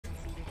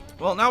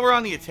Well, now we're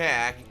on the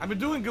attack. I've been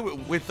doing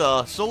good with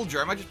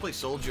Soldier. I might just play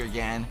Soldier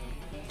again.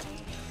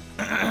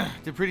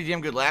 Did pretty damn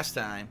good last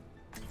time.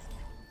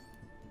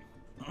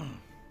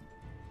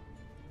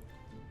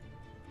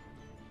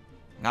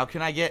 Now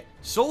can I get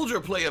Soldier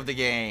play of the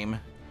game?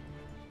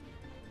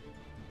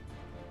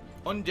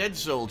 Undead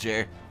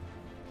Soldier.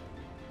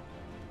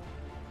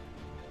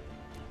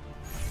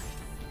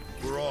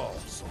 We're all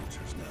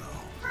soldiers now.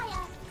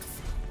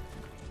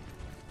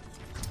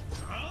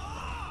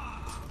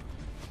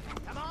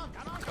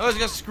 Oh, it's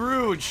got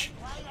Scrooge.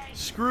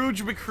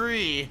 Scrooge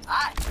McCree.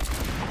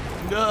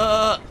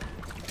 Duh.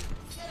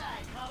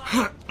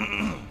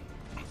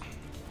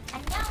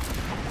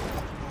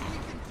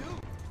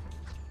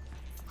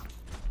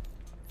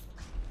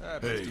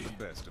 Hey. The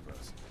best of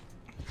us.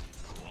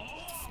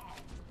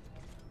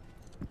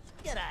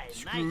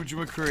 Scrooge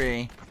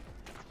McCree.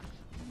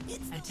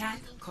 Attack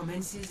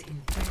commences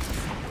in 30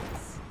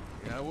 seconds.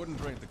 Yeah, I wouldn't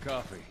drink the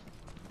coffee.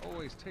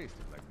 Always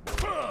tasted like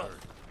boiled bird.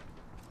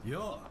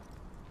 Yeah.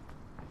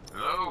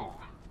 Hello.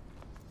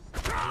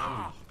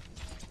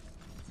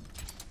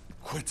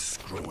 Quit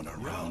screwing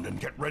around and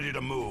get ready to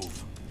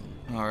move.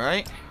 All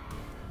right.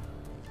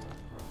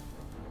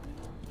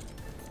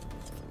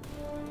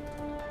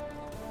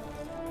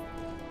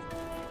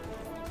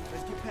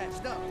 Let's get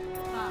patched up.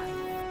 5,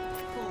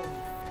 4,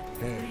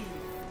 3,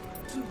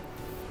 2,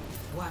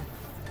 1.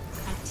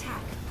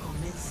 Attack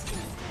commences.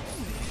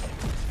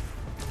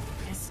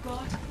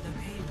 Escort the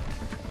payload.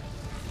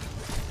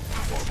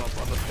 Form up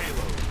on the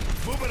payload.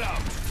 Move it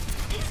out.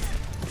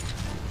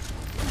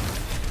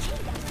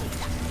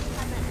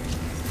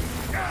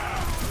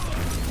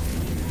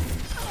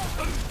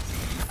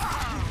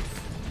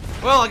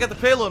 Well, I got the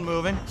payload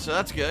moving, so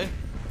that's good.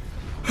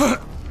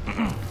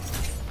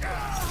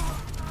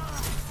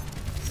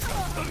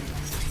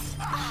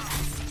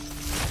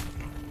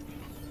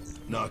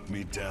 Knock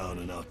me down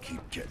and I'll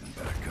keep getting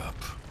back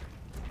up.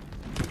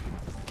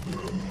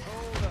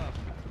 Hold up.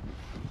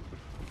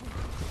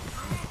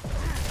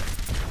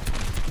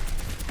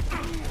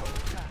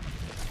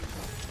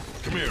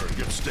 Come here and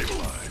get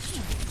stabilized.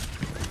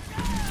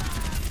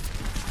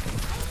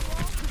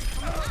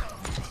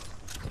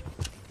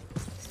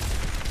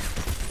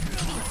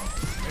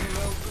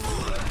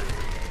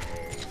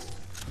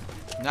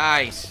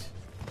 Nice.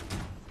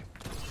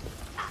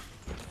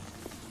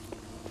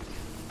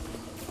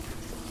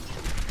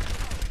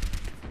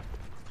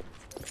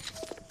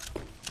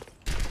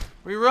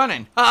 Where you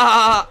running? Ha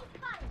ha ha!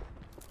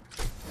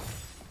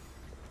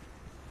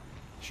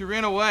 She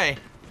ran away.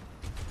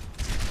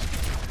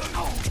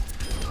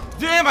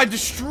 Damn, I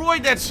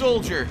destroyed that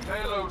soldier.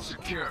 Payload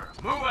secure.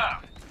 Move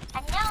out.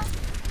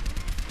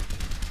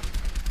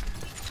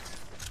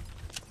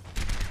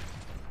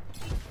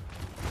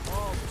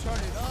 Oh, turn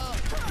it up.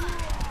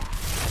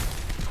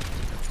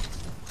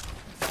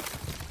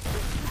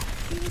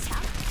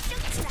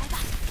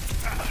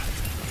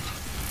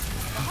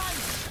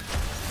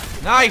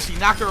 Nice, he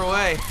knocked her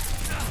away.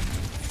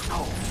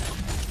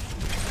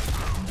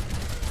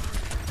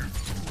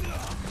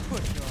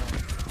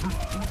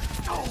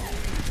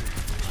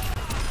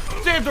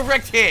 Damn,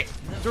 direct hit.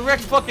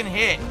 Direct fucking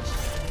hit.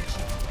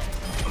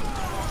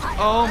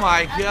 Oh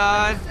my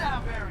god.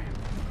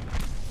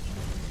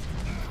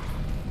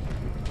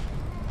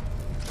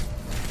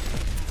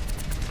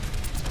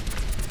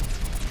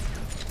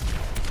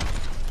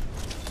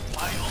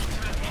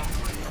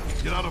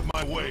 Get out of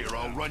my way or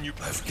I'll run you.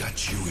 I've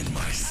got you in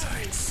my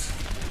sights.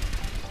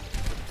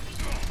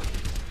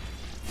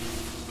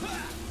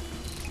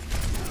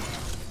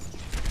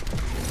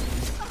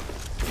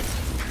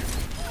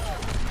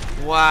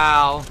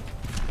 Wow.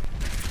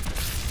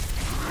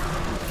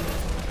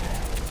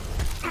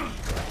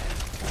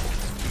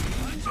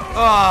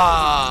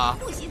 Ah,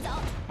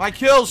 my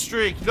kill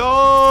streak.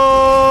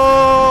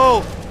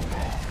 No.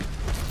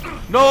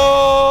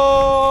 No.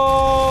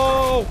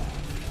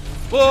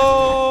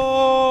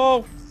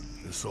 Whoa.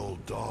 This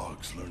old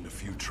dog's learned a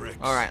few tricks.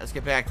 All right, let's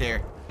get back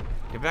there.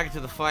 Get back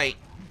into the fight.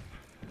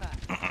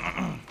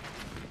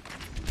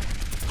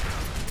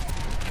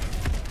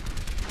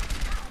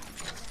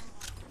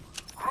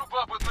 Group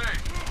up with me.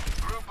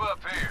 Group up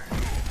here.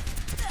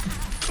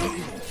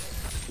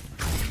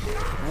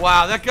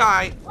 Wow, that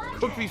guy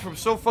took me from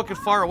so fucking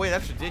far away.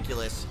 That's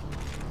ridiculous.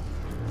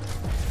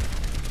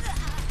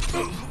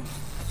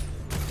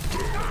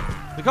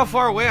 Look how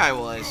far away I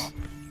was.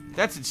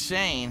 That's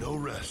insane. No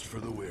rest for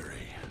the weary.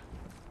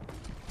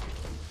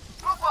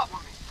 Group up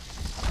with me.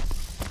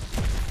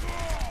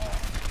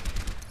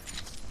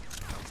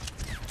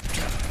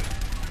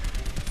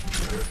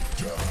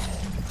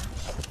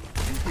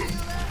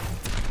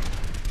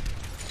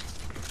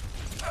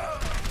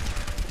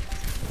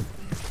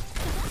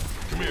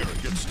 Come here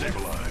and get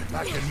stabilized.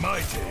 Back in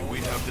my day,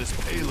 we'd have this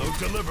payload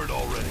delivered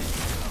already.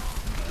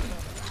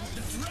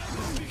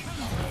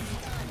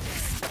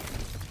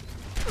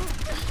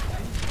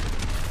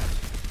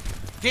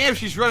 Damn,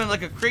 she's running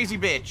like a crazy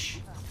bitch.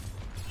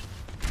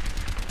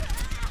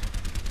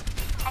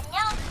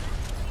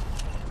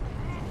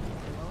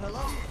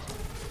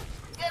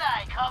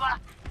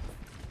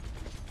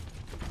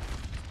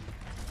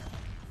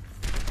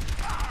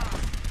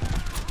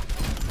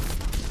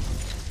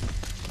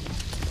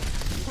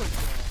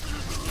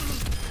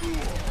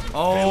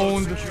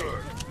 Owned.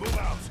 Secure. Move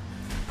out.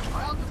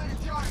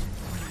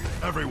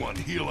 Everyone,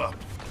 heal up.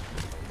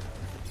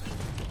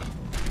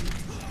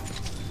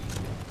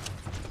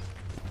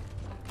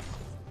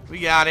 We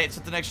got it. It's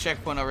at the next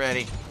checkpoint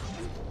already.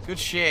 Good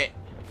shit.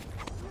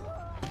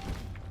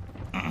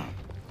 The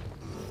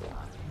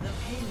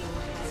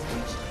payload has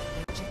reached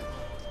the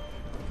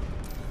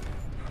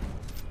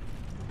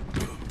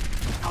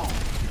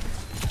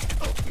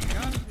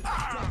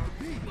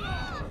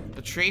checkpoint.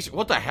 The Tracer.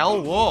 What the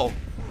hell? Whoa.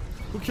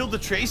 Who killed the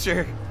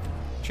Tracer?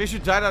 Tracer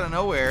died out of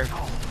nowhere.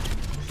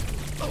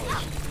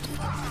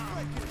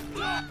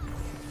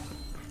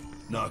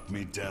 Knock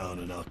me down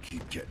and I'll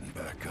keep getting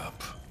back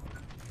up.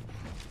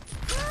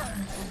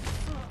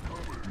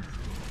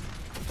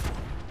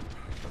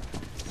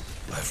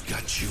 I've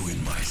got you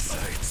in my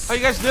sights. How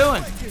you guys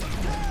doing?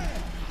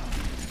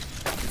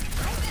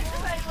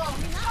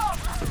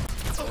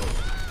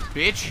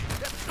 Bitch.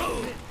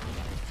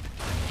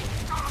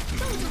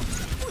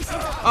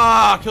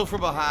 Ah, kill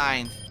from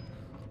behind.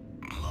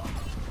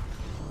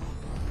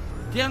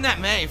 Damn that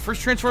May.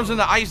 First transforms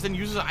into ice, then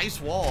uses an ice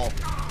wall.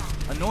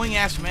 Annoying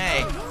ass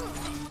May.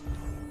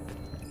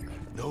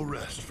 No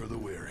rest for the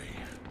weary.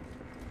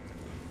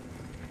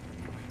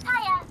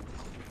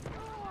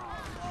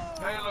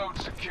 Payload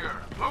secure.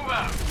 Move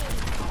out.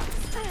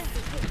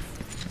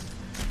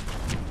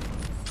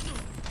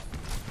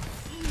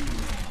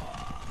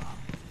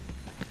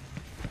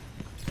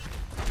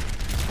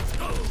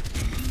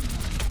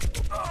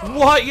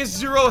 What? He has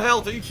 0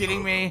 health. Are you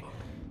kidding me?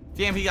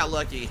 Damn, he got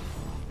lucky.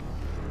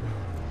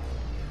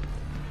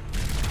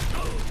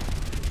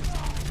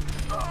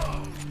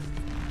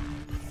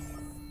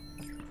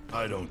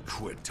 I don't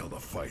quit till the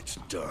fight's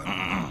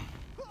done.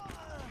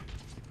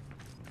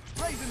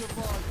 Raising the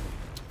volume.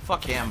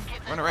 Fuck him.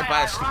 Running right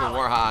by a stupid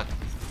Warhawk.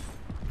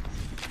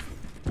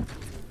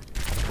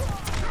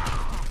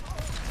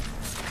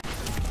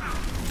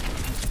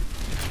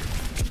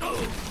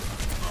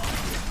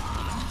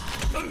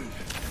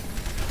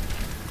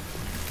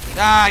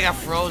 Ah, I got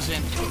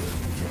frozen.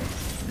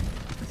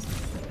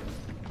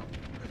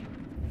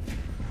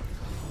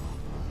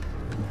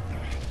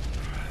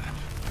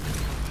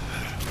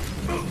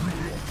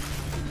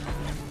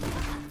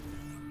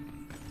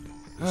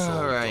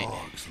 All right.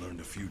 Dogs learned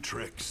a few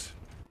tricks.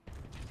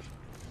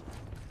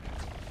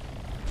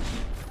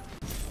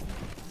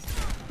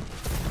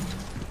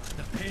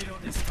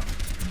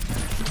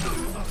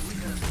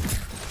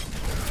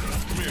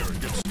 Come here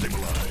and get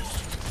stabilized.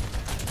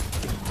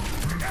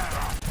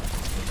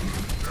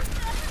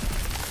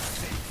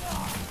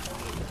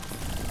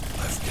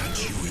 I've got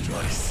you in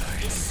my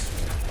sights.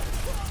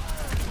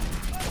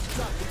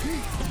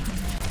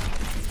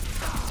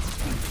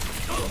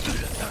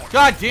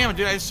 God damn it,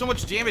 dude. I had so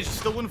much damage, he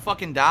still wouldn't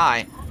fucking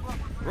die.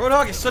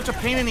 Roadhog is such a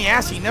pain in the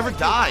ass, he never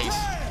dies.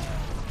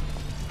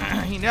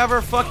 He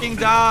never fucking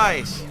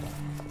dies.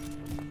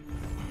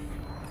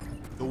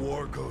 The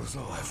war goes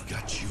on. I've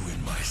got you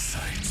in my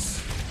sights.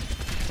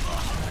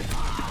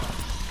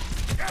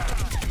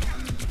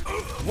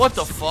 What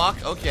the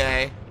fuck?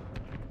 Okay.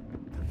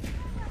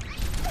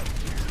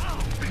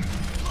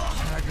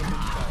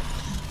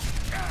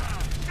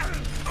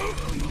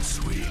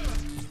 Sweet.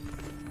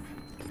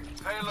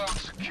 Payload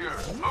secure.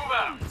 Move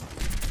out.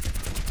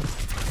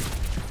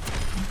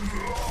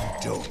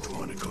 You don't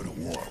want to go to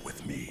war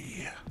with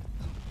me.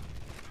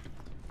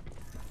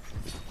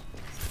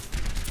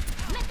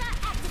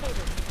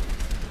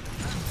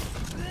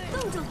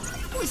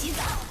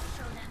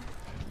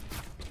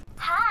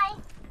 Hi.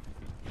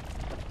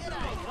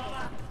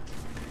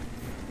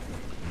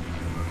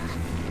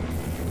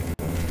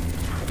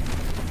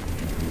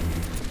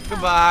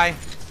 Goodbye.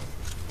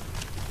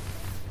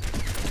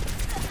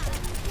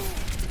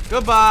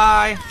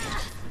 Goodbye.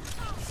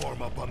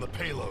 Form up on the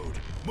payload.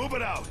 Move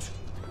it out.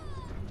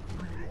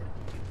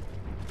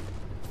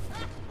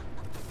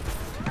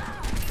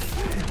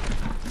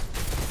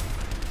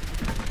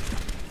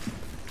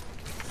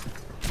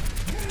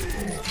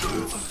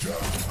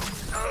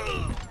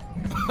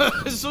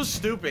 This is so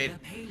stupid. The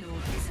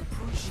payload is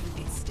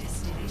approaching its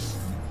destination.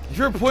 If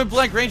you're at point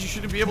blank range, you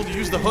shouldn't be able to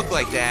use the hook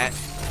like that.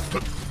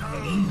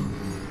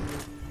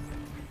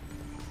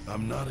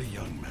 I'm not a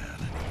young man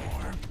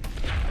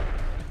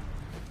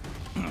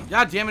anymore.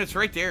 God damn it, it's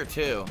right there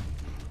too.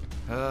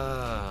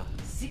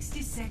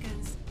 60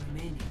 seconds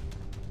remaining.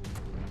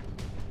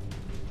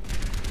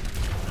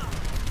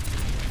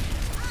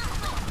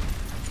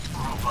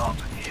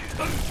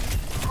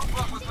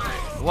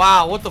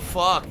 Wow, what the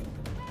fuck?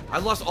 I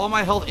lost all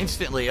my health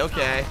instantly,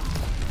 okay.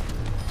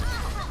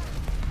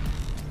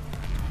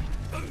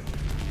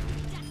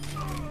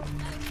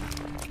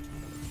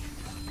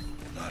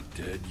 Not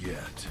dead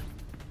yet.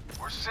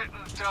 We're sitting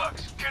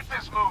ducks. Get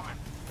this moving.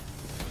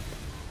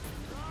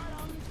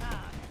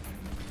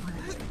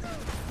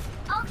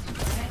 Oh,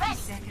 30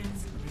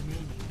 seconds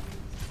remaining.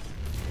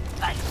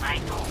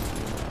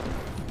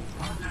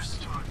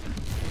 Understood.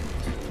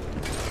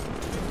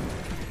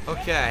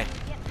 Okay.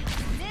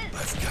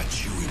 I've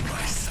got you in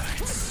my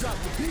sights.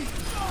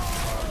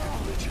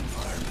 Rich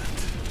environment.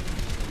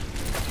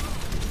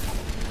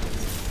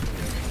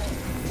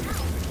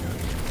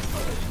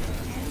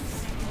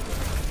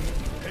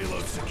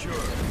 secure.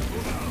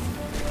 Move out.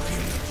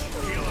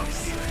 Heal up.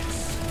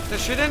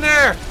 There's shit in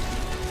there!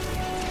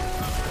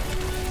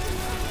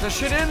 There's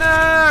shit in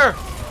there!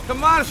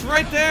 Come on, it's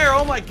right there!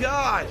 Oh my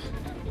god!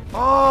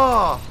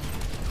 Oh!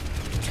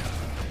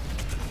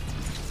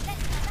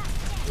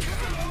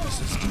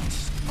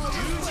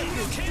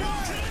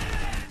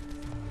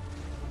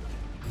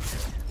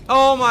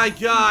 Oh my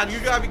god, you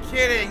gotta be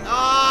kidding!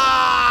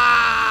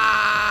 Ah!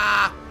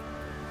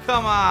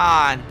 Come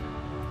on!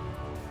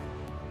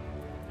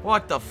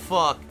 What the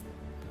fuck?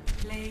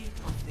 Play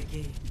of the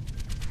game.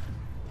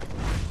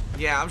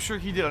 Yeah, I'm sure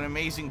he did an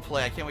amazing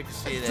play. I can't wait to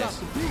see this.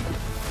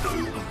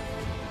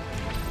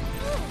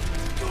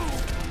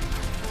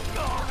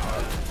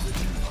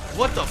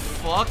 What the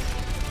fuck?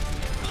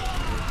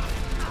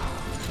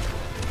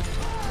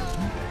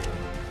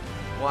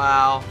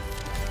 Wow.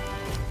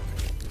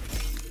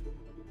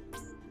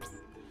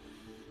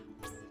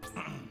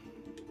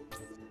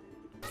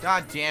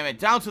 God damn it.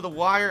 Down to the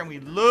wire and we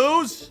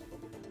lose?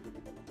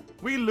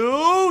 We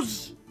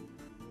lose?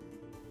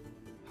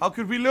 How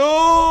could we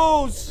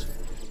lose?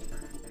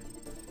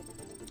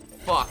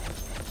 Fuck.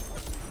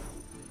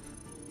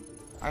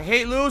 I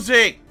hate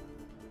losing.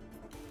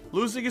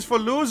 Losing is for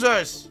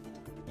losers.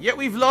 Yet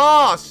we've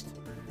lost.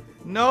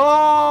 No.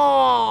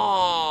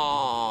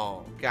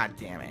 God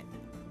damn it.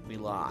 We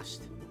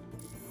lost.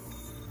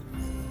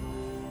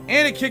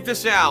 And it kicked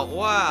us out.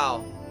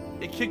 Wow.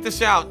 It kicked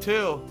us out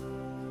too.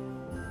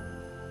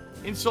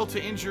 Insult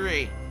to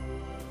injury.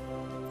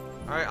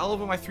 Alright, I'll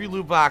open my 3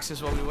 loot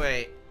boxes while we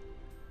wait.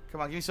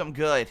 Come on, give me something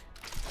good.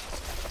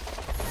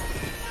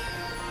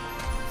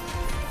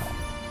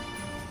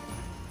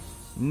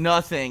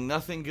 Nothing.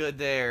 Nothing good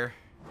there.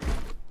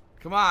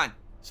 Come on.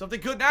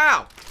 Something good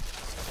now.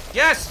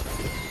 Yes!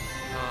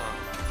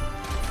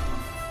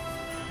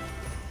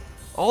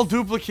 All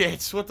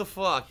duplicates. What the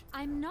fuck?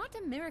 I'm not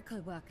a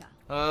miracle worker.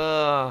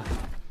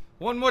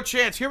 One more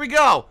chance. Here we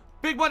go.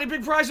 Big money,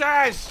 big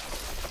prizes.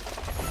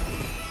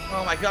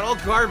 Oh my god, all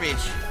garbage.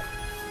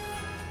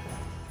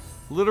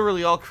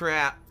 Literally all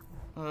crap.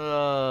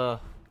 A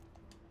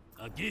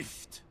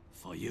gift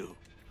for you.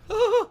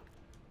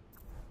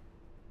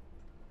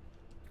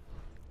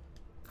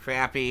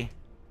 Crappy.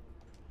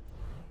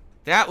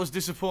 That was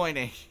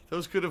disappointing.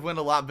 Those could have went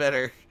a lot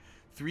better.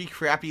 3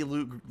 crappy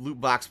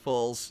loot box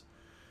pulls.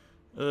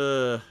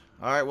 Alright,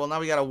 well now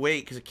we gotta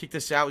wait because it kicked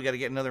us out. We gotta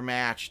get another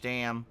match.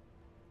 Damn.